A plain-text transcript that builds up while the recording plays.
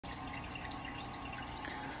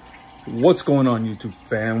What's going on, YouTube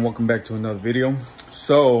fam? Welcome back to another video.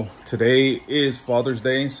 So today is Father's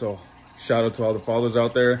Day, so shout out to all the fathers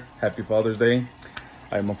out there. Happy Father's Day.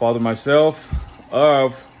 I am a father myself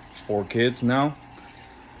of 4 kids now.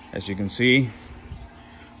 As you can see,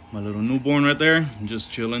 my little newborn right there,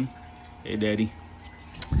 just chilling. Hey daddy.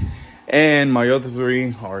 And my other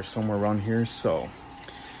 3 are somewhere around here, so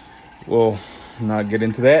we'll not get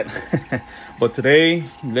into that. But today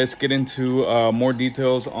let's get into more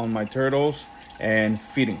details on my turtles and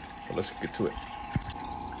feeding. So let's get to it.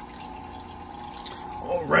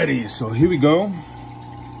 Alrighty, so here we go.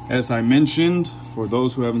 As I mentioned, for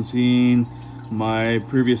those who haven't seen my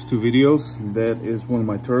previous 2 videos, that is one of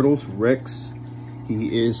my turtles, Rex.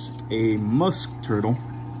 He is a musk turtle,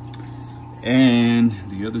 and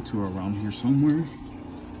the other 2 are around here somewhere.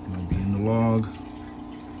 Might be in the log.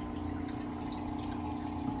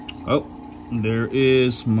 Oh, there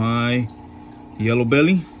is my yellow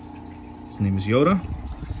belly. His name is Yoda.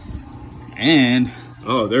 And,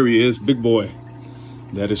 oh, there he is, big boy.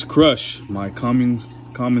 That is Crush, my common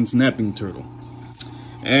snapping turtle.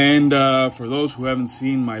 And for those who haven't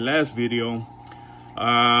seen my last video,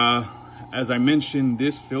 as I mentioned,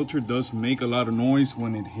 this filter does make a lot of noise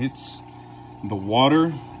when it hits the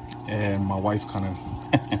water. And my wife kind of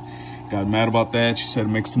got mad about that. She said it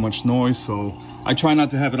makes too much noise, so I try not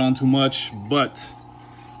to have it on too much, but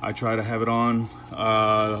I try to have it on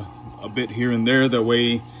a bit here and there. That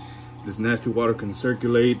way this nasty water can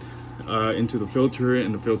circulate into the filter,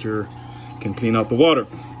 and the filter can clean out the water.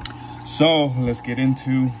 So let's get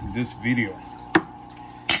into this video.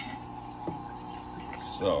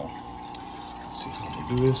 So let's see how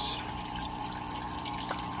we do this.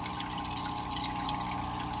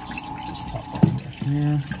 Just pop that right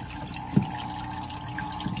here.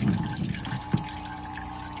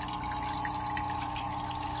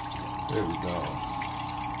 There we go.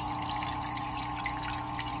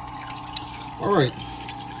 All right.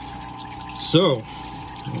 So,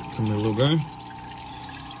 come here, little guy.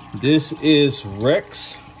 This is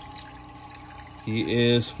Rex. He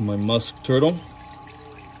is my musk turtle.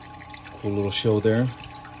 Cool little show there.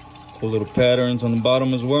 Cool little patterns on the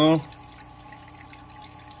bottom as well.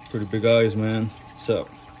 Pretty big eyes, man. What's up?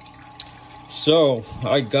 So,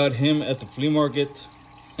 I got him at the flea market.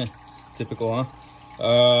 Typical,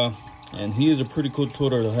 huh? And he is a pretty cool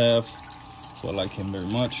turtle to have, so I like him very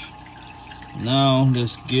much. Now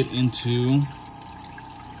let's get into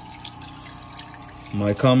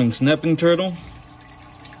my common snapping turtle,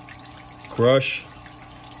 Crush.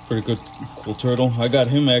 Pretty good, cool turtle. I got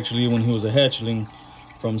him actually when he was a hatchling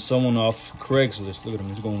from someone off Craigslist. Look at him,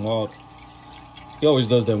 he's going wild. He always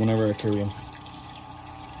does that whenever I carry him.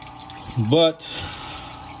 But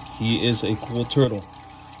he is a cool turtle.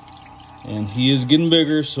 And he is getting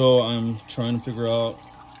bigger, so I'm trying to figure out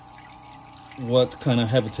what kind of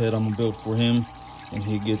habitat I'm gonna build for him when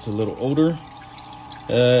he gets a little older.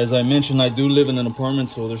 As I mentioned, I do live in an apartment,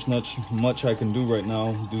 so there's not much I can do right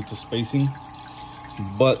now due to spacing.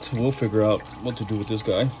 But we'll figure out what to do with this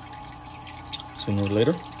guy sooner or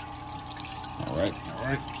later. All right.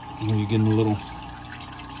 You're getting a little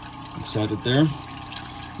excited there.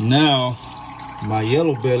 Now, my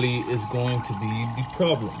yellow belly is going to be the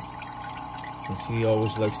problem, since he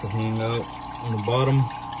always likes to hang out on the bottom.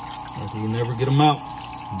 Like, you never get him out,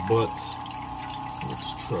 but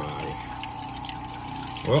let's try.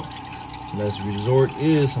 Well, last resort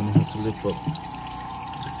is I'm gonna have to lift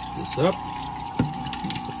this up.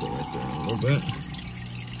 Put that right there in a little bit.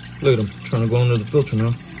 Look at him trying to go under the filter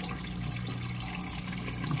now.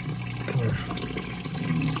 Come here.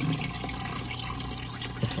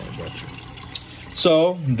 I got you.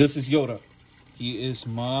 So this is Yoda. He is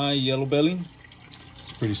my yellow belly.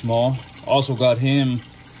 It's pretty small. Also got him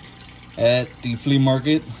at the flea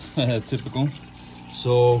market. Typical.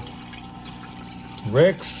 So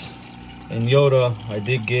Rex and Yoda I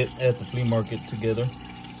did get at the flea market together.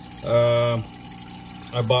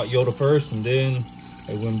 I bought Yoda first, and then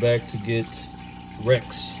I went back to get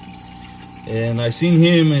Rex. And I seen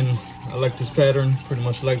him and I liked his pattern, pretty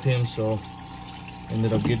much liked him, so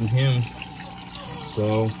ended up getting him.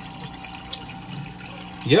 So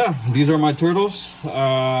yeah, these are my turtles.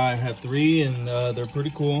 I have 3, and they're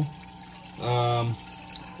pretty cool.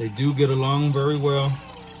 They do get along very well.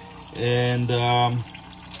 And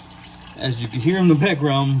as you can hear in the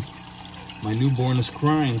background, my newborn is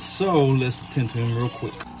crying, so let's attend to him real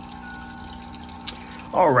quick.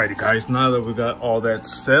 Alrighty guys, now that we got all that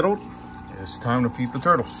settled, it's time to feed the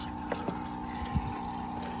turtles.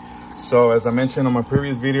 So as I mentioned on my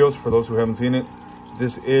previous videos, for those who haven't seen it,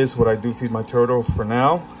 this is what I do feed my turtles for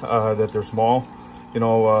now, that they're small.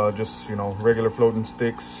 just, regular floating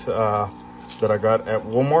sticks that I got at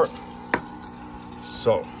Walmart.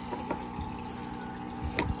 So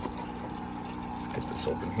let's get this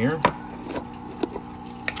open here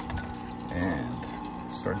and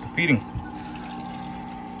start the feeding.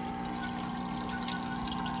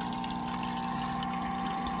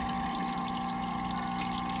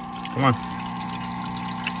 Come on.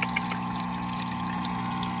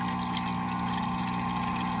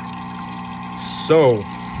 So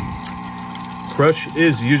Crush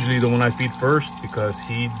is usually the one I feed first because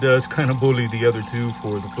he does kind of bully the other two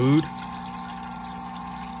for the food.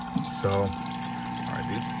 So, all right,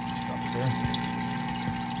 dude, stop it there.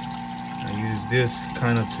 I use this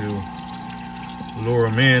kind of to lure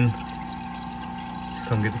him in to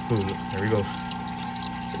come get the food. There he goes.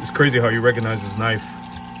 It's crazy how you recognize his knife,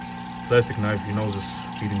 plastic knife. He knows it's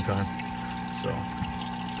feeding time. So,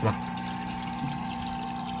 come on.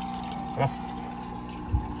 Come on.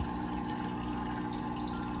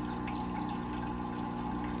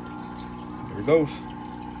 There he goes.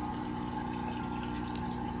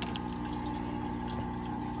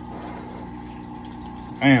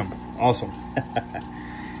 Bam. Awesome.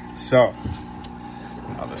 So,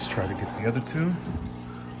 now let's try to get the other two.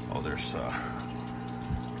 Oh, there's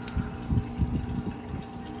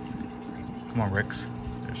come on, Rex.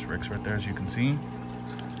 There's Rex right there, as you can see.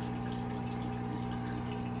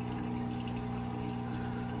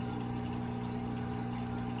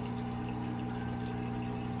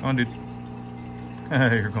 Come on, dude.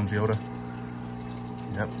 Here comes Yoda.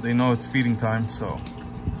 Yep, they know it's feeding time, so.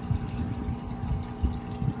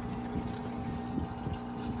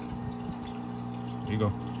 Here you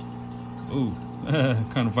go. Ooh,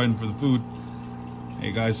 kind of fighting for the food.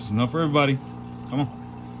 Hey guys, it's enough for everybody. Come on.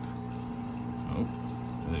 Oh,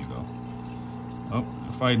 there you go. Oh,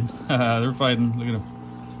 they're fighting. They're fighting. Look at them.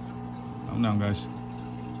 Calm down, guys.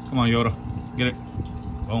 Come on, Yoda. Get it.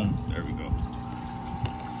 Boom. There we go.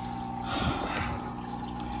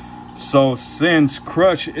 So since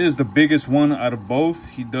Crush is the biggest one out of both,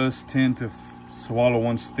 he does tend to swallow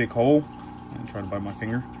one stick whole. And try to bite my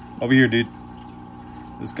finger. Over here, dude.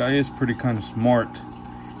 This guy is pretty kind of smart.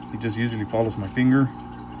 He just usually follows my finger.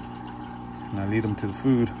 And I lead him to the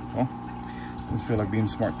food. Well, doesn't feel like being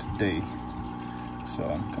smart today. So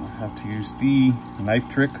I'm gonna have to use the knife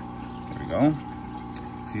trick. There we go.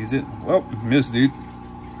 Sees it. Well, missed, dude.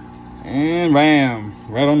 And bam,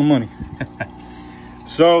 right on the money.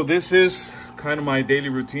 So this is kind of my daily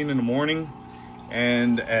routine in the morning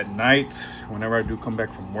and at night whenever I do come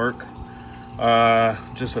back from work.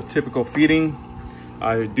 Just a typical feeding.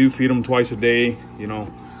 I do feed them twice a day, a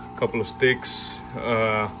couple of sticks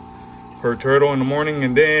per turtle in the morning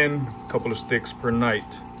and then a couple of sticks per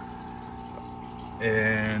night.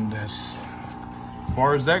 And as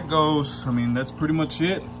far as that goes, I mean, that's pretty much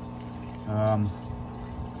it.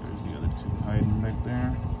 There's the other two hiding back there.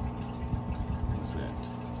 What's that?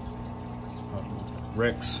 It's probably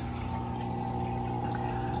Rex.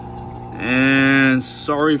 And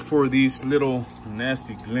sorry for these little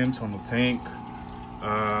nasty glimpses on the tank.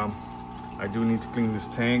 I do need to clean this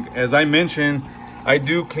tank. As I mentioned, I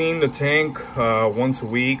do clean the tank once a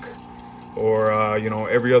week or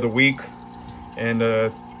every other week. And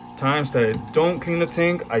times that I don't clean the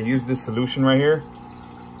tank, I use this solution right here,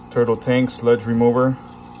 Turtle Tank Sludge Remover.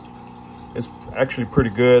 It's actually pretty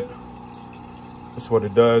good. That's what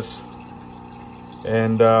it does.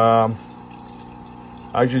 And I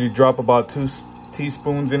usually drop about 2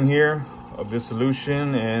 teaspoons in here of this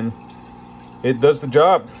solution and it does the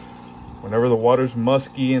job. Whenever the water's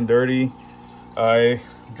musky and dirty, I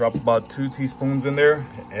drop about 2 teaspoons in there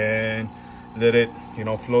and let it,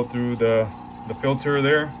 flow through the filter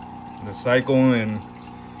there, the cycle, and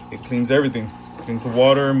it cleans everything. Cleans the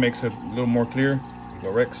water, makes it a little more clear. There you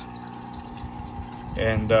go, Rex.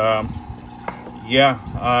 And yeah,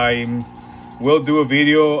 I will do a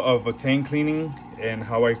video of a tank cleaning and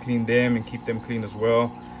how I clean them and keep them clean as well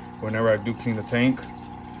whenever I do clean the tank.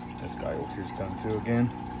 This guy over here's done too again.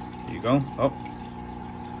 Here you go. Oh,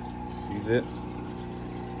 sees it.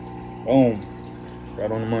 Boom.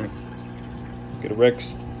 Right on the money. Get a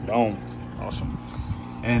Rex. Boom. Awesome.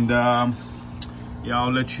 And yeah,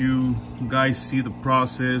 I'll let you guys see the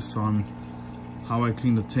process on how I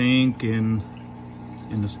clean the tank and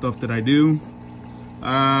the stuff that I do.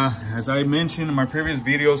 As I mentioned in my previous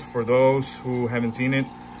videos, for those who haven't seen it,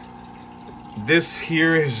 this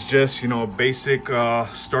here is just, a basic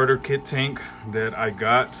starter kit tank that I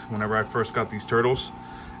got whenever I first got these turtles.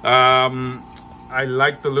 I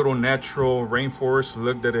like the little natural rainforest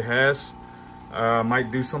look that it has.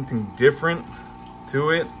 Might do something different to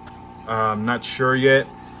it. I'm not sure yet.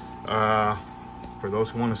 for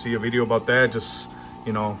those who want to see a video about that, just,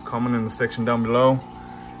 you know, comment in the section down below,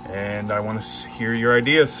 and I want to hear your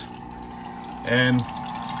ideas. And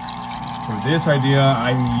for this idea,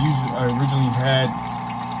 I originally had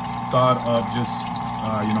thought of just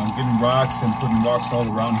you know, getting rocks and putting rocks all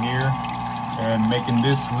around here and making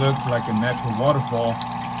this look like a natural waterfall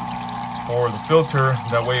for the filter.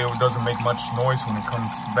 That way it doesn't make much noise when it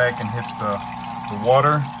comes back and hits the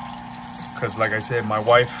water, because like I said, my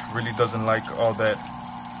wife really doesn't like all that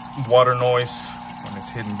water noise when it's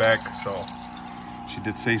hitting back. So she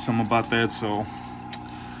did say something about that, so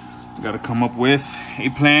got to come up with a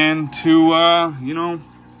plan to you know,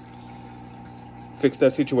 fix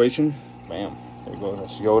that situation. Bam, there we go.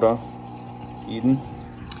 That's Yoda eating.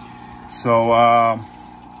 So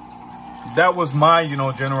that was my, you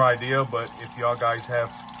know, general idea, but if y'all guys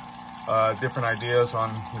have different ideas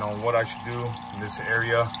on, you know, what I should do in this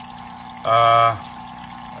area,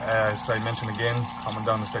 as I mentioned again, comment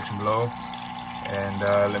down in the section below and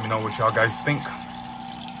let me know what y'all guys think.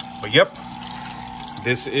 But yep,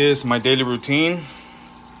 this is my daily routine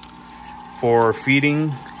for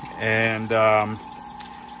feeding, and a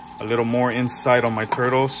little more insight on my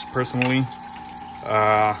turtles personally,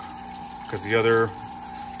 because the other,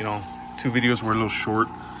 you know, 2 videos were a little short,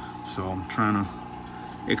 so I'm trying to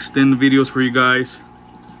extend the videos for you guys.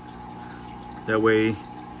 That way,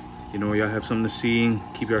 you know, y'all have something to see,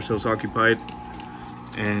 keep yourselves occupied.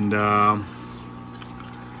 And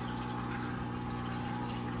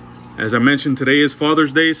as I mentioned, today is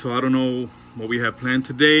Father's Day, so I don't know what we have planned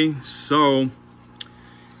today. So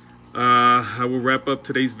I will wrap up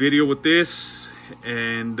today's video with this,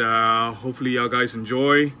 and hopefully y'all guys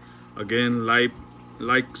enjoy. Again, like,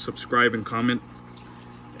 subscribe, and comment,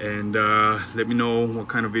 and let me know what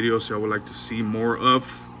kind of videos y'all would like to see more of,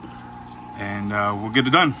 and we'll get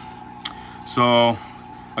it done. So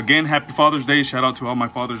again, happy Father's Day. Shout out to all my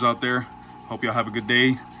fathers out there. Hope y'all have a good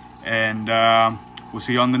day, and we'll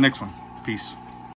see you on the next one. Peace.